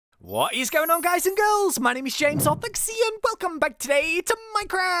What is going on, guys and girls? My name is James ThnxCya and welcome back today to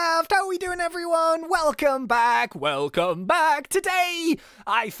Minecraft. How are we doing, everyone? Welcome back. Welcome back. Today,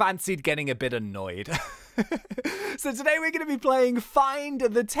 I fancied getting a bit annoyed. So today we're going to be playing Find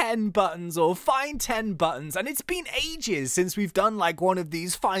the 10 Buttons or Find 10 Buttons, and it's been ages since we've done like one of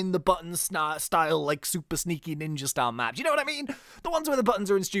these Find the Buttons style, like super sneaky ninja style maps. You know what I mean? The ones where the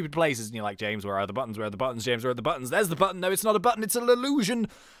buttons are in stupid places and you're like, James, where are the buttons? Where are the buttons? James, where are the buttons? There's the button. No, it's not a button. It's an illusion.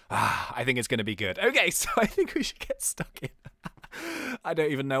 I think it's going to be good. Okay, so I think we should get stuck in. I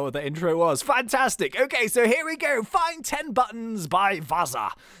don't even know what the intro was. Fantastic. Okay, so here we go. Find 10 Buttons by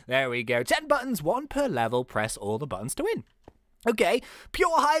Vaza. There we go. 10 buttons, one per level. Press all the buttons to win. Okay,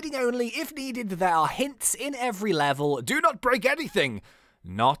 pure hiding only. If needed, there are hints in every level. Do not break anything.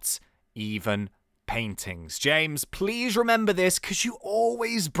 Not even paintings. James, please remember this, because you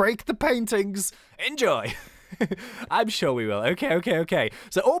always break the paintings. Enjoy. I'm sure we will. Okay.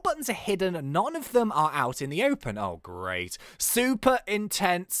 So all buttons are hidden. None of them are out in the open. Oh, great. Super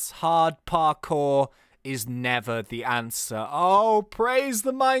intense hard parkour is never the answer. Oh, praise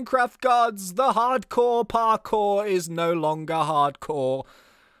the Minecraft gods. The hardcore parkour is no longer hardcore.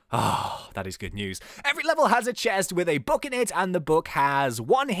 Oh, that is good news. Every level has a chest with a book in it, and the book has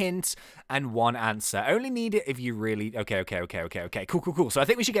one hint and one answer. Only need it if you really... Okay. Cool. So I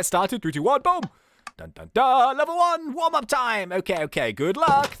think we should get started. 3, 2, 1, boom! Dun, dun, dun. Level 1, warm-up time. Okay, good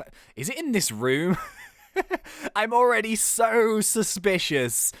luck. Is it in this room? I'm already so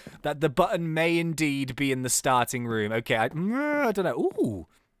suspicious that the button may indeed be in the starting room. Okay, I don't know. Ooh.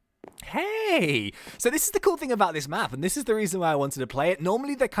 Hey! So this is the cool thing about this map, and this is the reason why I wanted to play it.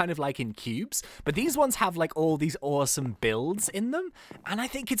 Normally they're kind of like in cubes, but these ones have like all these awesome builds in them, and I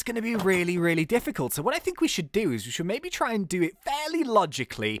think it's going to be really difficult. So what I think we should do is we should maybe try and do it fairly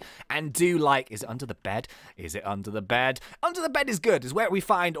logically and do like, is it under the bed? Is it under the bed? Under the bed is good. Is where we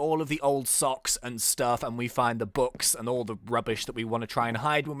find all of the old socks and stuff, and we find the books and all the rubbish that we want to try and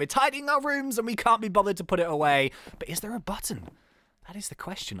hide when we're tidying our rooms and we can't be bothered to put it away. But is there a button? That is the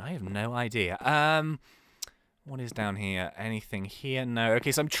question. I have no idea. What is down here? Anything here? No.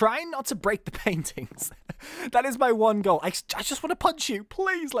 Okay, so I'm trying not to break the paintings. That is my one goal. I just want to punch you.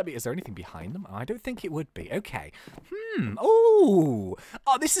 Please let me... Is there anything behind them? I don't think it would be. Okay. Oh,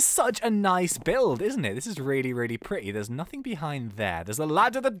 this is such a nice build, isn't it? This is really pretty. There's nothing behind there. There's a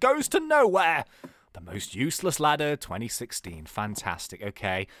ladder that goes to nowhere. The most useless ladder, 2016. Fantastic.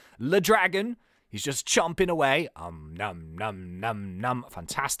 Okay. Le Dragon. He's just chomping away. Num.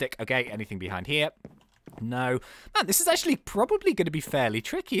 Fantastic. Okay, anything behind here? No. Man, this is actually probably going to be fairly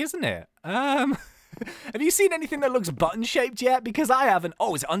tricky, isn't it? Have you seen anything that looks button-shaped yet? Because I haven't.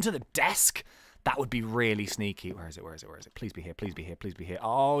 Oh, is it under the desk? That would be really sneaky. Where is it? Please be here.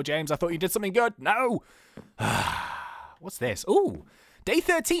 Oh, James, I thought you did something good. No. What's this? Ooh. Day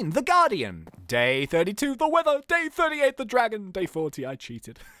 13, the Guardian. Day 32, the weather. Day 38, the dragon. Day 40, I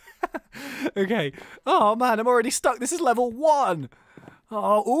cheated. Okay. Oh, man, I'm already stuck. This is level 1.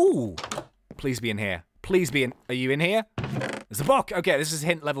 Oh, ooh. Please be in here. Please be in. Are you in here? There's a book. Okay, this is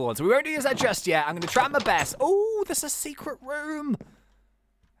hint level 1. So we won't use that just yet. I'm going to try my best. Oh, there's a secret room.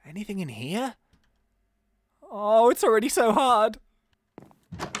 Anything in here? Oh, it's already so hard.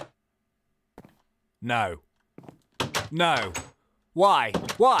 No. Why?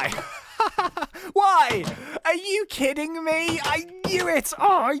 Why? Are you kidding me? I knew it.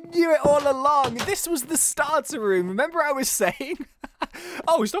 Oh, I knew it all along. This was the starter room. Remember I was saying?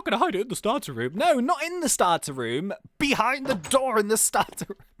 Oh, he's not going to hide it in the starter room. No, not in the starter room. Behind the door in the starter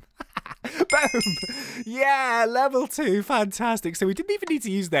room. Boom. Yeah, level 2. Fantastic. So we didn't even need to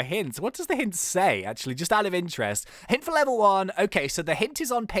use the hint. What does the hint say, actually? Just out of interest. Hint for level 1. Okay, so the hint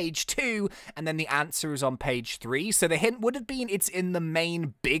is on page 2, and then the answer is on page 3. So the hint would have been it's in the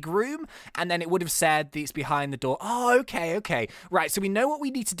main big room, and then it would have said that it's behind the door. Oh, okay. Right, so we know what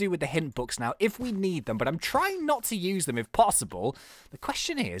we need to do with the hint books now, if we need them, but I'm trying not to use them if possible. The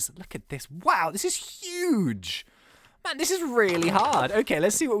question is, look at this. Wow, this is huge. Man, this is really hard. Okay,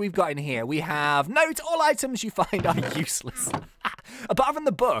 let's see what we've got in here. We have, note, all items you find are useless. Apart from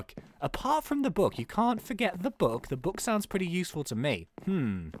the book. Apart from the book. You can't forget the book. The book sounds pretty useful to me.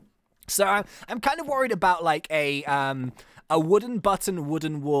 So I'm kind of worried about like a wooden button,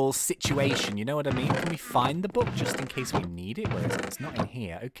 wooden wall situation. You know what I mean? Can we find the book just in case we need it? Where is it? It's not in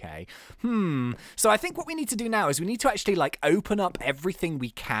here. Okay. So I think what we need to do now is we need to actually like open up everything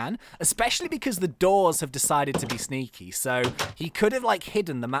we can, especially because the doors have decided to be sneaky. So he could have like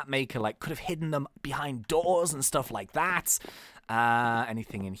hidden, the map maker like could have hidden them behind doors and stuff like that.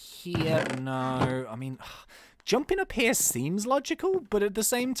 Anything in here? No. I mean, jumping up here seems logical, but at the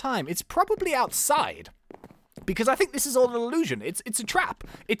same time, it's probably outside. Because I think this is all an illusion. It's a trap.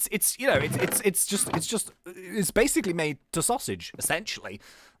 It's basically made to sausage, essentially.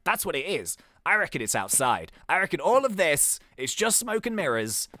 That's what it is. I reckon it's outside. I reckon all of this is just smoke and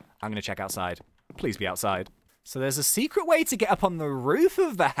mirrors. I'm going to check outside. Please be outside. So there's a secret way to get up on the roof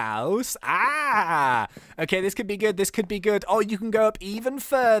of the house. Ah! Okay, this could be good. This could be good. Oh, you can go up even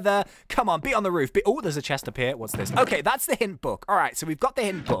further. Come on, be on the roof. Oh, there's a chest up here. What's this? Okay, that's the hint book. All right, so we've got the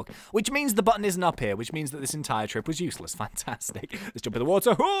hint book, which means the button isn't up here, which means that this entire trip was useless. Fantastic. Let's jump in the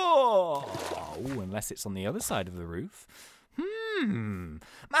water. Oh, unless it's on the other side of the roof. Man,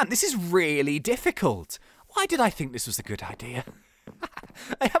 this is really difficult. Why did I think this was a good idea?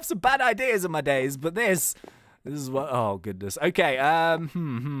 I have some bad ideas in my days, but this is what... Oh, goodness. Okay, I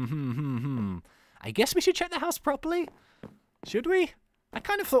guess we should check the house properly. Should we? I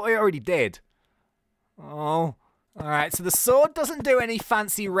kind of thought I already did. Oh. Alright, so the sword doesn't do any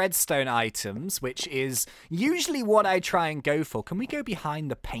fancy redstone items, which is usually what I try and go for. Can we go behind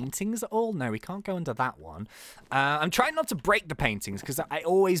the paintings at all? No, we can't go under that one. I'm trying not to break the paintings, because I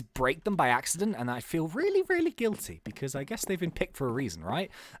always break them by accident, and I feel really, really guilty, because I guess they've been picked for a reason, right?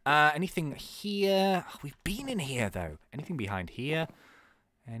 Anything here? Oh, we've been in here, though. Anything behind here?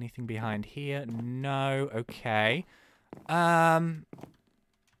 Anything behind here? No. Okay. I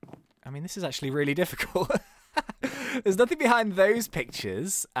mean, this is actually really difficult. There's nothing behind those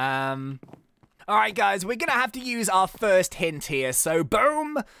pictures. Alright, guys, we're gonna have to use our first hint here. So,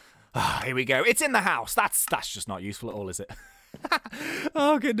 boom. Here we go. It's in the house. That's just not useful at all, is it?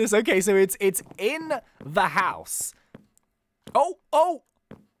 Oh, goodness. Okay, so it's in the house. Oh!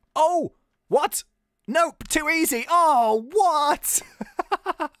 What? Nope, too easy. Oh, what?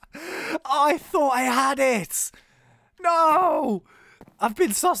 I thought I had it. No! I've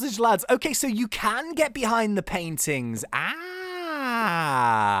been sausage, lads. Okay, so you can get behind the paintings.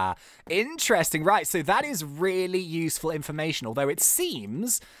 Ah, interesting. Right, so that is really useful information, although it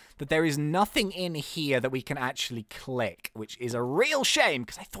seems that there is nothing in here that we can actually click, which is a real shame,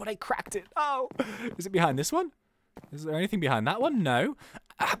 because I thought I cracked it. Oh, is it behind this one? Is there anything behind that one? No.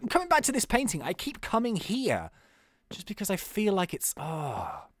 I'm coming back to this painting. I keep coming here just because I feel like it's...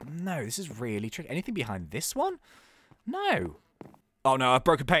 Oh, no, this is really tricky. Anything behind this one? No. Oh no, I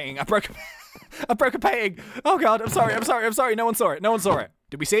broke a painting. I broke a painting. Oh god, I'm sorry. No one saw it.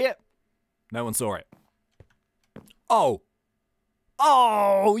 Did we see it? No one saw it. Oh,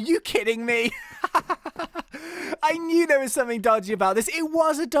 you kidding me? I knew there was something dodgy about this. It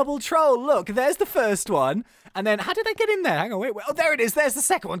was a double troll. Look, there's the first one. And then, how did I get in there? Hang on, wait. Oh, there it is. There's the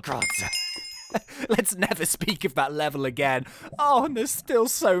second one. God. Let's never speak of that level again. Oh, and there's still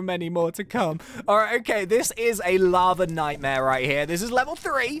so many more to come. All right, okay, this is a lava nightmare right here. This is level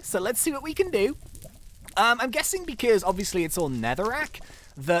 3, so let's see what we can do. I'm guessing because, obviously, it's all netherrack,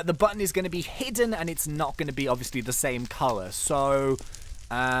 the button is going to be hidden, and it's not going to be, obviously, the same color. So,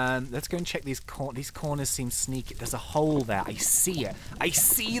 let's go and check these corners. These corners seem sneaky. There's a hole there. I see it. I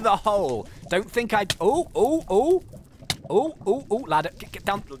see the hole. Don't think I'd... Oh, ladder, get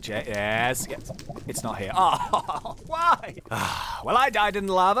down. Yes. It's not here. Oh, why? Well, I died in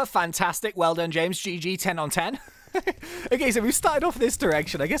the lava. Fantastic. Well done, James. GG, 10 on 10. Okay, so we've started off this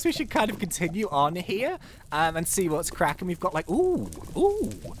direction. I guess we should kind of continue on here and see what's cracking. We've got like, ooh.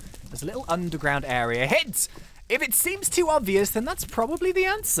 There's a little underground area. Hint! If it seems too obvious, then that's probably the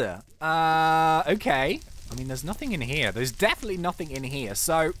answer. Okay. I mean, there's nothing in here. There's definitely nothing in here.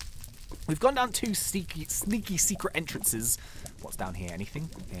 So... We've gone down 2 sneaky secret entrances. What's down here? Anything?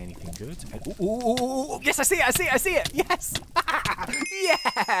 Anything good? Ooh, yes, I see it. Yes.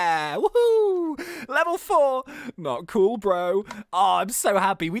 Yeah. Woohoo. Level 4. Not cool, bro. Oh, I'm so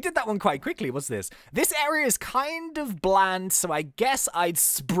happy. We did that one quite quickly. What's this? This area is kind of bland, so I guess I'd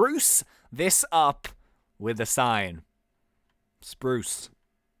spruce this up with a sign. Spruce.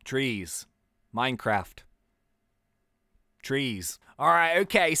 Trees. Minecraft. Trees. All right,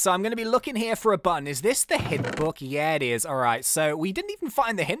 okay, so I'm going to be looking here for a button. Is this the hint book? Yeah, it is. All right, so we didn't even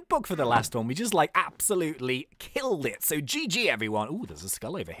find the hint book for the last one. We just, like, absolutely killed it. So GG, everyone. Ooh, there's a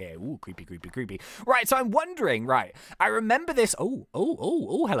skull over here. Ooh, creepy. Right, so I'm wondering, right, I remember this. Oh,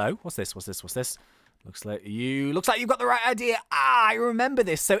 hello. What's this? Looks like you've got the right idea. I remember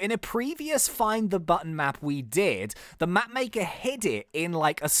this. So in a previous Find the Button map we did, the map maker hid it in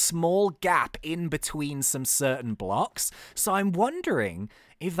like a small gap in between some certain blocks. So I'm wondering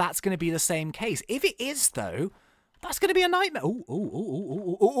if that's going to be the same case. If it is, though, that's going to be a nightmare.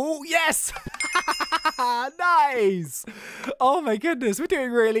 Oh, yes! Nice! Oh my goodness, we're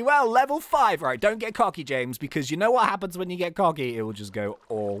doing really well. Level 5. All right, don't get cocky, James, because you know what happens when you get cocky? It will just go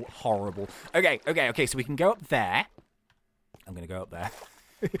all horrible. Okay, so we can go up there. I'm going to go up there.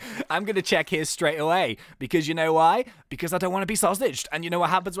 I'm going to check here straight away. Because you know why? Because I don't want to be sausaged. And you know what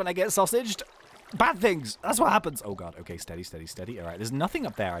happens when I get sausaged? Bad things. That's what happens. Oh, God. Okay, steady, steady, steady. All right, there's nothing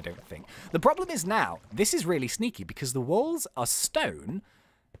up there, I don't think. The problem is now, this is really sneaky because the walls are stone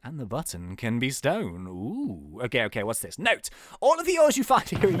and the button can be stone. Ooh. Okay, okay, what's this? Note, all of the ores you find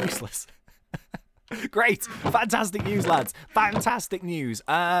here are useless. Great. Fantastic news, lads. Fantastic news.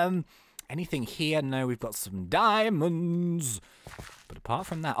 Anything here? No, we've got some diamonds. But apart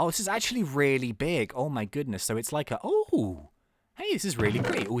from that, oh, this is actually really big. Oh, my goodness. So it's like a, oh, hey, this is really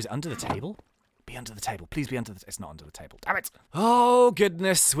pretty. Oh, is it under the table? Be under the table. Please be under the... It's not under the table. Damn it. Oh,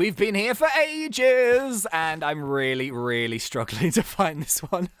 goodness. We've been here for ages. And I'm really, really struggling to find this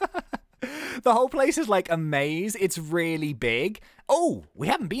one. The whole place is like a maze. It's really big. Oh, we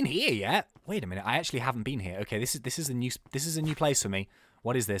haven't been here yet. Wait a minute. I actually haven't been here. Okay, this is a new place for me.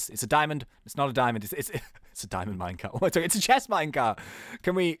 What is this? It's a diamond. It's not a diamond. It's a diamond minecart. Oh, sorry, it's a chest minecart.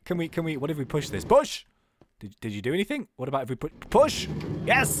 Can we, what if we push this? Push! Did you do anything? What about if we push?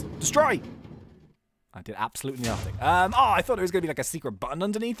 Yes! Destroy! I did absolutely nothing. Oh, I thought it was going to be like a secret button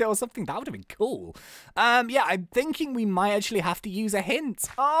underneath it or something. That would have been cool. Yeah, I'm thinking we might actually have to use a hint.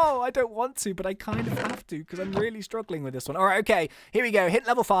 Oh, I don't want to, but I kind of have to because I'm really struggling with this one. All right, okay. Here we go. Hint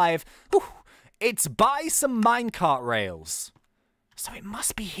level 5. Whew. It's by some minecart rails. So it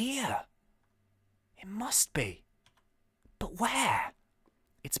must be here. It must be. But where?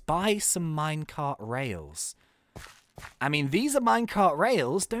 It's by some minecart rails. I mean, these are minecart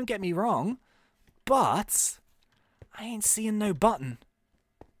rails, don't get me wrong. But I ain't seeing no button.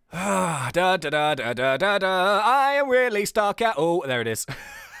 Da da da da da da da. I am really stuck at. Oh, there it is.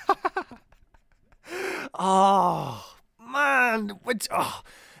 Oh man,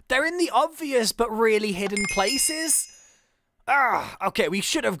 they're in the obvious but really hidden places. Okay, we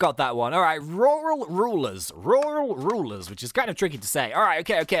should have got that one. All right, rural rulers, which is kind of tricky to say. All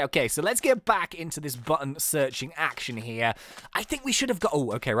right, okay. So let's get back into this button searching action here. I think we should have got.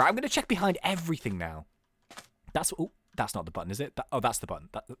 Oh, okay, right. I'm gonna check behind everything now. That's not the button, is it? That's the button.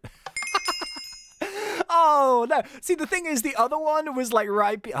 Oh no! See, the thing is, the other one was like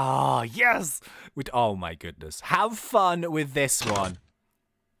right. Oh yes. Oh my goodness! Have fun with this one.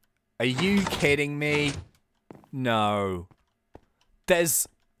 Are you kidding me? No.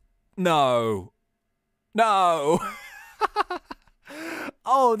 No.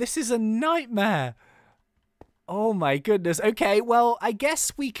 Oh, this is a nightmare. Oh my goodness. Okay, well, I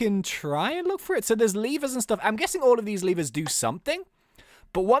guess we can try and look for it. So there's levers and stuff. I'm guessing all of these levers do something.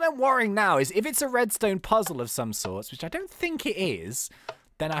 But what I'm worrying now is if it's a redstone puzzle of some sorts, which I don't think it is,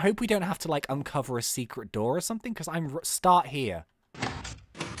 then I hope we don't have to like uncover a secret door or something because start here.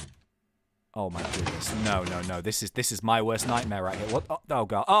 Oh my goodness. No. This is my worst nightmare right here. What? Oh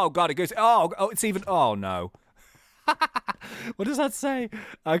god. Oh god, it goes. Oh, it's even. Oh no. What does that say?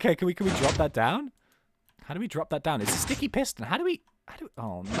 Okay, can we drop that down? How do we drop that down? It's a sticky piston.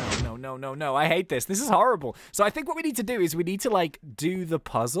 Oh no. I hate this. This is horrible. So I think what we need to do is we need to like do the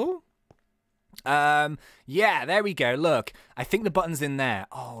puzzle. Yeah, there we go. Look. I think the button's in there.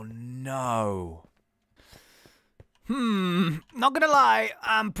 Oh no. Not gonna lie,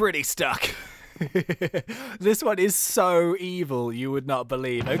 I'm pretty stuck. This one is so evil, you would not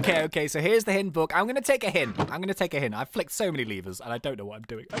believe. Okay, so here's the hint book. I'm gonna take a hint. I've flicked so many levers, and I don't know what I'm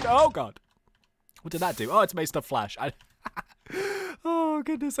doing. Oh, God. What did that do? Oh, it's made stuff flash. Oh,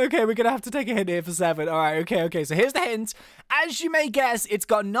 goodness. Okay, we're gonna have to take a hint here for 7. All right, okay. So here's the hint. As you may guess, it's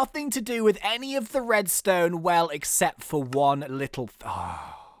got nothing to do with any of the redstone, well, except for one little...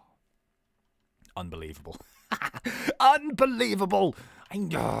 Oh. Unbelievable. Unbelievable.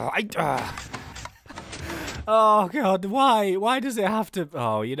 Oh god, why does it have to?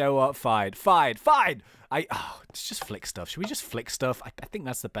 Oh, you know what? Fine. Let's just flick stuff. Should we just flick stuff? I think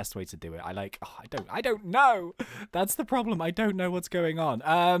that's the best way to do it. I don't know. That's the problem. I don't know what's going on.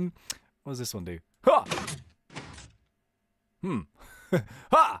 What does this one do? Ha!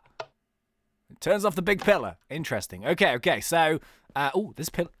 Ha! It turns off the big pillar. Interesting. Okay. So, this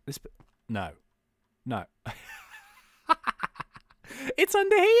pillar. No. It's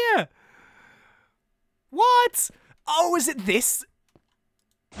under here. What? Oh, is it this?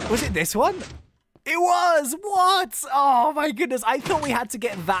 Was it this one? It was. What? Oh my goodness. I thought we had to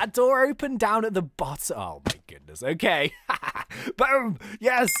get that door open down at the bottom. Oh my goodness. Okay. Boom.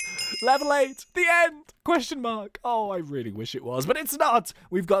 Yes. Level 8. The end. Question mark. Oh, I really wish it was, but it's not.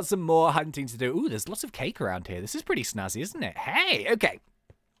 We've got some more hunting to do. Ooh, there's lots of cake around here. This is pretty snazzy, isn't it? Hey. Okay.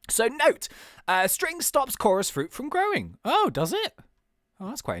 So note, string stops chorus fruit from growing. Oh, does it? Oh,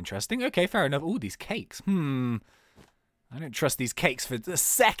 that's quite interesting. Okay, fair enough. Ooh, these cakes. I don't trust these cakes for a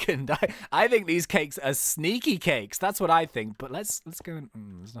second. I think these cakes are sneaky cakes. That's what I think. But let's go and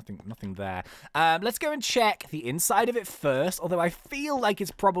there's nothing there. Let's go and check the inside of it first. Although I feel like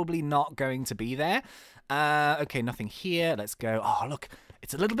it's probably not going to be there. Okay, nothing here. Let's go. Oh, look.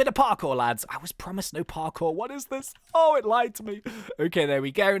 It's a little bit of parkour, lads. I was promised no parkour. What is this? Oh, it lied to me. Okay, there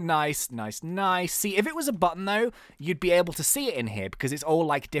we go. Nice. See, if it was a button, though, you'd be able to see it in here because it's all,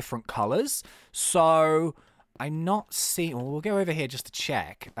 like, different colors. So I'm not seeing... Well, we'll go over here just to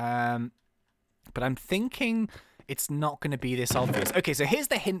check. But I'm thinking it's not going to be this obvious. Okay, so here's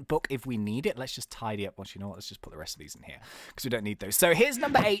the hint book if we need it. Let's just tidy up. Well, you know what? Let's just put the rest of these in here because we don't need those. So here's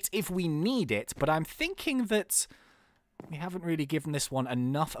number 8 if we need it. But I'm thinking that... we haven't really given this one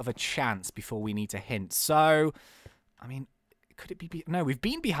enough of a chance before we need to hint. So, I mean, could it be... No, we've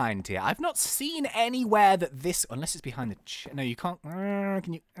been behind here. I've not seen anywhere that this... Unless it's behind the... No, you can't...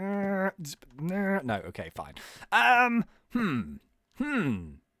 Can you... No, okay, fine.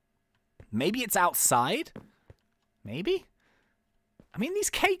 Maybe it's outside? Maybe? I mean,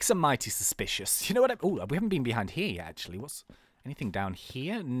 these cakes are mighty suspicious. You know what? Oh, we haven't been behind here yet, actually. What's... Anything down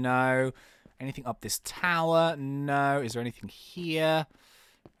here? No. Anything up this tower? No. Is there anything here?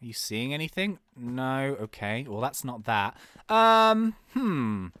 Are you seeing anything? No. Okay. Well, that's not that.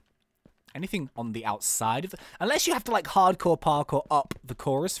 Anything on the outside of the... Unless you have to, like, hardcore parkour up the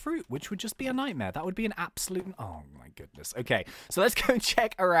chorus fruit, which would just be a nightmare. That would be an absolute... Oh, my goodness. Okay. So let's go and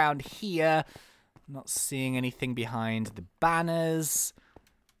check around here. Not seeing anything behind the banners.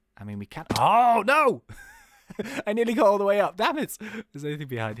 I mean, we can't... Oh, no! I nearly got all the way up. Damn it. Is there anything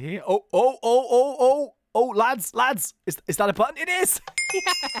behind here? Oh, lads. Is that a button? It is.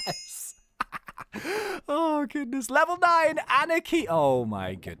 Yes. Oh, goodness. Level 9, Anarchy. Oh,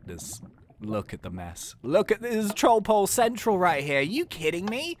 my goodness. Look at the mess. Look at this Troll Pole Central right here. Are you kidding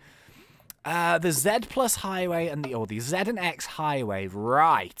me? The Z plus highway and the Z and X highway.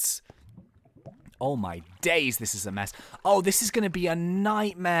 Right. Oh, my days. This is a mess. Oh, this is going to be a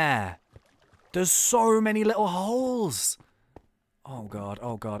nightmare. There's so many little holes. Oh, God.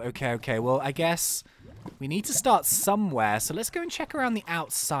 Okay. Well, I guess we need to start somewhere. So let's go and check around the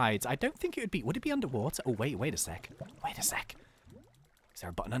outsides. I don't think it would be... Would it be underwater? Oh, wait a sec. Is there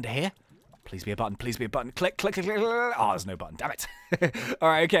a button under here? Please be a button. Click. Oh, there's no button. Damn it. All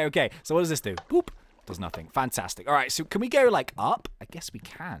right, okay. So what does this do? Boop. Does nothing. Fantastic. All right, so can we go, like, up? I guess we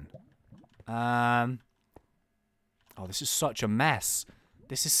can. Oh, this is such a mess.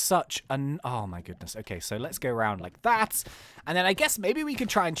 This is such an... Oh, my goodness. Okay, so let's go around like that. And then I guess maybe we could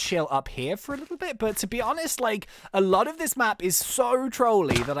try and chill up here for a little bit. But to be honest, like, a lot of this map is so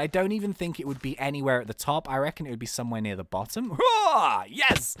trolly that I don't even think it would be anywhere at the top. I reckon it would be somewhere near the bottom. Ah,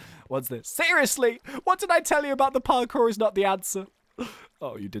 yes! What's this? Seriously? What did I tell you about the parkour is not the answer?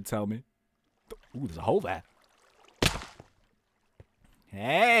 Oh, you did tell me. Ooh, there's a hole there.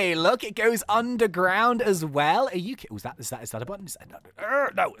 Hey, look, it goes underground as well. Are you kidding? Is that a button?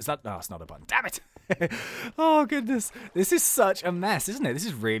 No, it's not a button. Damn it. Oh, goodness. This is such a mess, isn't it? This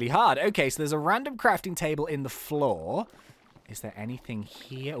is really hard. Okay, so there's a random crafting table in the floor. Is there anything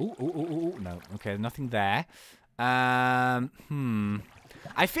here? Ooh, no. Okay, nothing there. I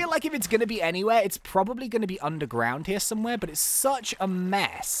feel like if it's going to be anywhere, it's probably going to be underground here somewhere, but it's such a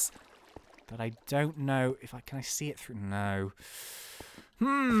mess that I don't know if can I see it through? No.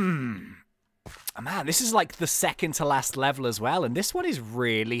 Man, this is like the second to last level as well, and this one is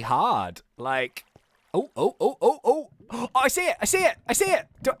really hard. Like, oh, I see it.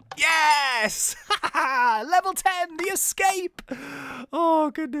 Yes! Level 10, the escape!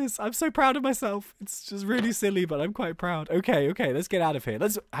 Oh, goodness, I'm so proud of myself. It's just really silly, but I'm quite proud. Okay, let's get out of here.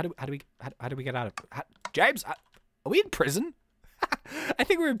 How do we get out of... James, are we in prison? I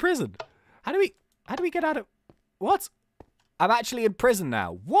think we're in prison. How do we get out of... What? I'm actually in prison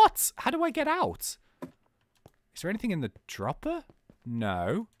now. What? How do I get out? Is there anything in the dropper?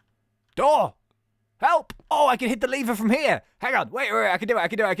 No. Door! Help! Oh, I can hit the lever from here. Hang on. Wait. I can do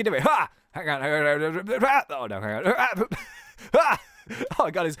it. Ha! Hang on. Oh, no. Hang on. Oh, my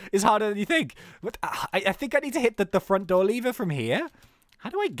God. It's harder than you think. But I think I need to hit the front door lever from here.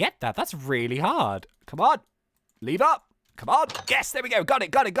 How do I get that? That's really hard. Come on. Lever up. Come on. Yes, there we go. Got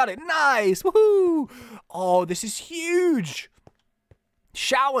it. Nice. Woohoo. Oh, this is huge.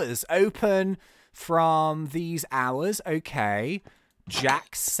 Showers open from these hours. Okay.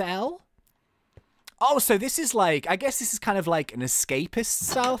 Jack cell. Oh, so this is like, I guess this is kind of like an escapist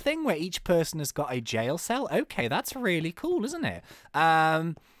style thing where each person has got a jail cell. Okay, that's really cool, isn't it?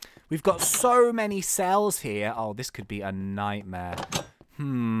 We've got so many cells here. Oh, this could be a nightmare.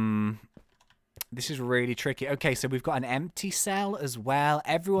 This is really tricky. Okay, so we've got an empty cell as well.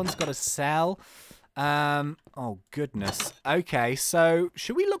 Everyone's got a cell. Oh, goodness. Okay, so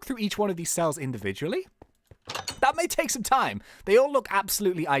should we look through each one of these cells individually? That may take some time. They all look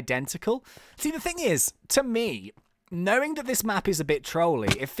absolutely identical. See, the thing is, to me, knowing that this map is a bit trolly,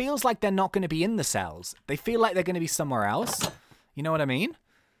 it feels like they're not going to be in the cells. They feel like they're going to be somewhere else. You know what I mean?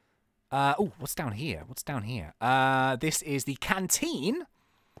 Oh, what's down here? What's down here? This is the canteen.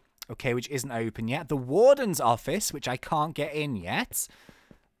 Okay, which isn't open yet. The warden's office, which I can't get in yet.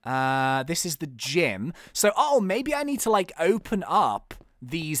 This is the gym. So, oh, maybe I need to, like, open up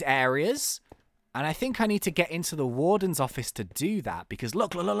these areas. And I think I need to get into the warden's office to do that. Because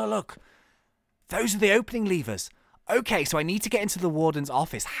look, look, look, look, look. Those are the opening levers. Okay, so I need to get into the warden's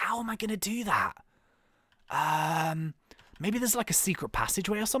office. How am I going to do that? Maybe there's, like, a secret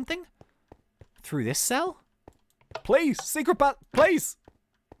passageway or something? Through this cell? Please, secret please.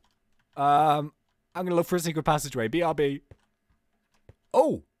 I'm going to look for a secret passageway. BRB.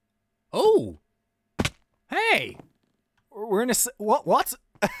 Oh. Oh. Hey. We're in a... What?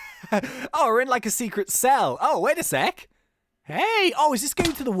 Oh, we're in like a secret cell. Oh, wait a sec. Hey. Oh, is this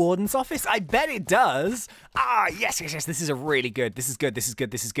going to the warden's office? I bet it does. Ah, yes, yes, yes. This is a really good. This is good. This is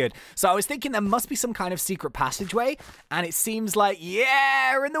good. This is good. So I was thinking there must be some kind of secret passageway. And it seems like,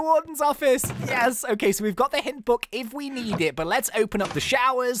 yeah, we're in the warden's office. Yes. Okay, so we've got the hint book if we need it. But let's open up the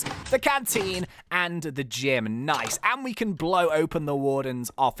showers, the canteen, and the gym. Nice. And we can blow open the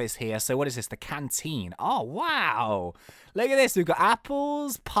warden's office here. So what is this? The canteen. Oh, wow. Look at this. We've got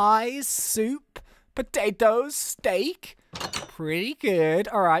apples, pies, soup, potatoes, steak. Pretty good.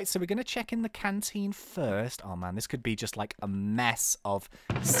 All right, so we're going to check in the canteen first. Oh, man, this could be just like a mess of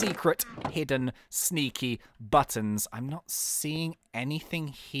secret, hidden, sneaky buttons. I'm not seeing anything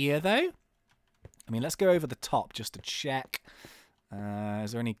here, though. I mean, let's go over the top just to check.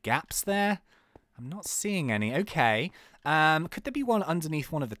 Is there any gaps there? I'm not seeing any. Okay. Could there be one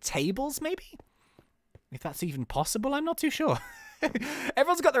underneath one of the tables, maybe? If that's even possible, I'm not too sure.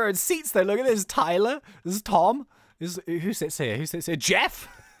 Everyone's got their own seats, though. Look at this. Tyler. This is Tom. Who sits here? Who sits here? Jeff?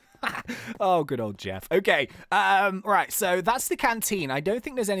 Oh, good old Jeff. Okay. Right, so that's the canteen. I don't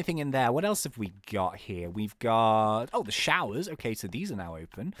think there's anything in there. What else have we got here? We've got... Oh, the showers. Okay, so these are now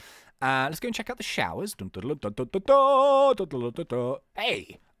open. Let's go and check out the showers.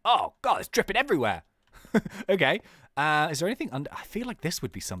 Hey! Oh, God, it's dripping everywhere. Okay. Is there anything under... I feel like this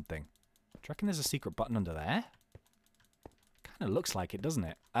would be something. Do you reckon there's a secret button under there? Kind of looks like it, doesn't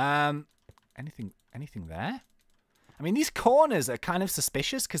it? Anything there? I mean, these corners are kind of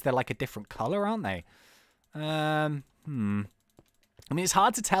suspicious because they're like a different color, aren't they? I mean, it's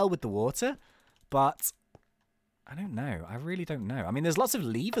hard to tell with the water, but I don't know. I really don't know. I mean, there's lots of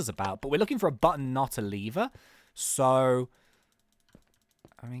levers about, but we're looking for a button, not a lever. So,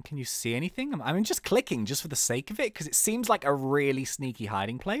 I mean, can you see anything? I mean, just clicking just for the sake of it because it seems like a really sneaky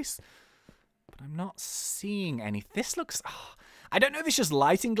hiding place. But I'm not seeing any. This looks... Oh, I don't know if it's just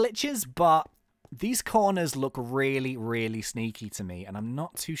lighting glitches, but... These corners look really, really sneaky to me, and I'm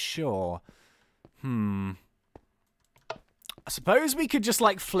not too sure. I suppose we could just,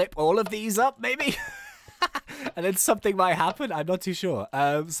 like, flip all of these up, maybe? And then something might happen. I'm not too sure.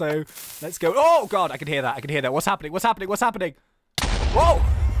 So, let's go. Oh, God, I can hear that. I can hear that. What's happening? What's happening? What's happening? Whoa!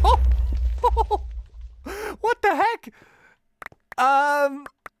 Oh! What the heck? Oh,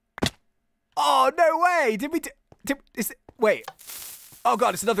 no way! Did we... Wait... Oh,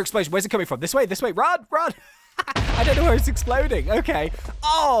 God, it's another explosion. Where's it coming from? This way, this way. Run, run. I don't know where it's exploding. Okay.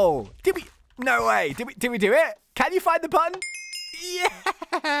 Oh, did we? No way. Did we do it? Can you find the button?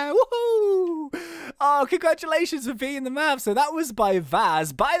 Yeah. Woohoo. Oh, congratulations for beating the map. So that was by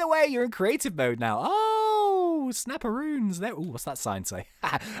Vaz. By the way, you're in creative mode now. Oh, snapperoons. There. Ooh, what's that sign say?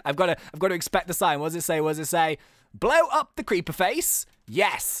 I've got to expect the sign. What does it say? What does it say? Blow up the creeper face.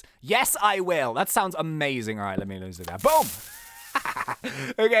 Yes. Yes, I will. That sounds amazing. All right, let me lose it now. Boom.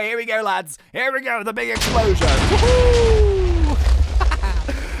 Okay, here we go, lads. Here we go, the big explosion. Woohoo!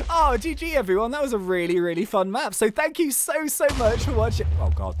 Oh, GG, everyone. That was a really, really fun map. So thank you so much for watching. Oh,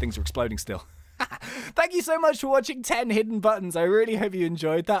 God, things are exploding still. Thank you so much for watching 10 Hidden Buttons. I really hope you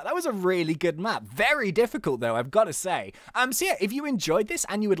enjoyed that. That was a really good map. Very difficult, though, I've got to say. So yeah, if you enjoyed this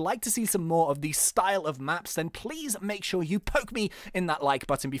and you would like to see some more of these style of maps, then please make sure you poke me in that like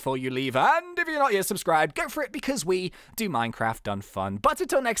button before you leave. And if you're not yet subscribed, go for it because we do Minecraft done fun. But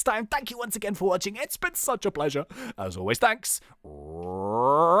until next time, thank you once again for watching. It's been such a pleasure. As always, thanks.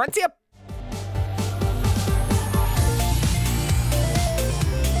 ThnxCya.